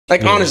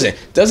Like, honestly,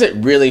 does it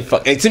really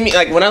fuck? To me,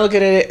 like, when I look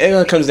at it,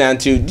 it comes down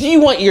to, do you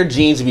want your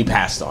genes to be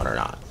passed on or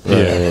not?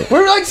 Yeah.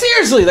 We're like,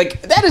 seriously,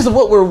 like, that is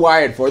what we're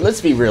wired for.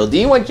 Let's be real. Do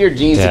you want your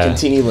genes to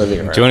continue living?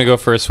 Do you want to go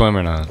for a swim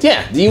or not?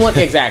 Yeah. Do you want,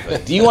 exactly.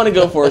 Do you want to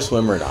go for a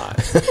swim or not?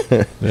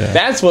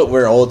 That's what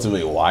we're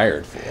ultimately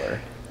wired for.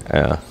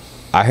 Yeah.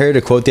 I heard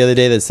a quote the other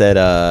day that said,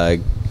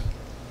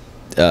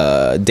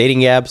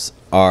 dating apps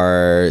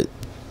are,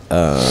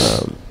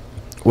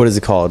 what is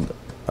it called?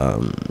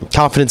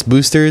 Confidence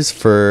boosters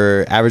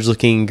for average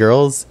looking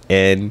girls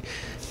and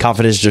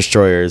confidence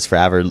destroyers for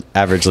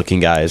average looking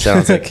guys. And I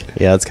was like,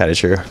 yeah, that's kind of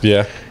true.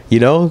 Yeah. You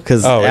know,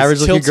 because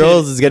average looking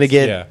girls is going to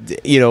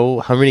get, you know,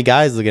 how many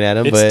guys looking at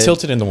them. It's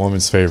tilted in the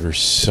woman's favor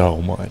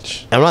so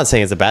much. I'm not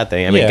saying it's a bad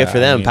thing. I mean, good for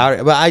them.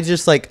 Power, but I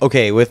just like,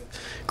 okay, with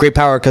great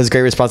power comes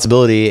great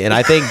responsibility. And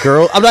I think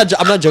I'm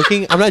not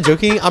joking.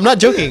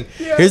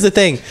 Here's the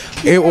thing.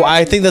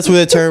 I think that's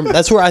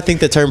where I think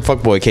the term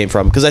fuckboy came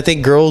from. Because I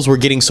think girls were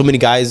getting so many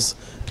guys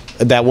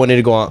that wanted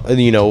to go on,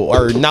 you know,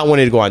 or not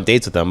wanted to go on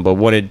dates with them, but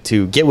wanted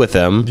to get with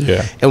them.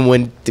 Yeah. And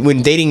when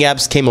dating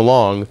apps came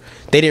along,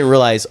 they didn't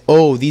realize,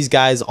 oh, these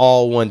guys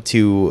all want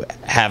to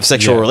have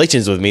sexual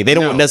relations with me. They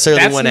don't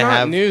necessarily want to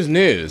have news.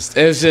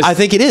 It's just. I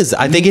think it is.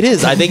 I think it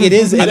is. I think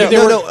it's new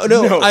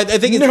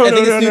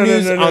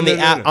news on the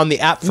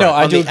app front. No,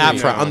 I do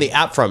on the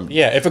app front.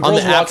 Yeah, if a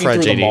girl's walking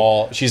through the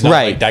mall, she's not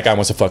like, that guy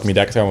wants to fuck me,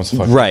 that guy wants to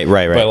fuck me. Right.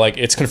 But like,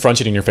 it's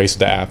confronted in your face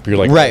with the app. You're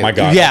like, right. Oh my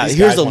god. Yeah,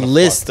 here's a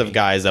list of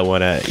guys that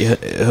want to.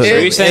 Are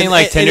you saying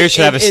like Tinder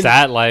should have a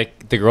stat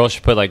like the girl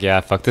should put like, yeah,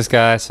 fuck this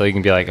guy, so you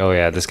can be like, oh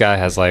yeah, this guy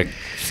has like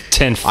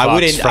 10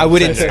 fucks. I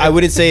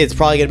wouldn't say it's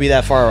probably gonna be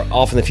that far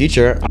off in the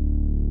future.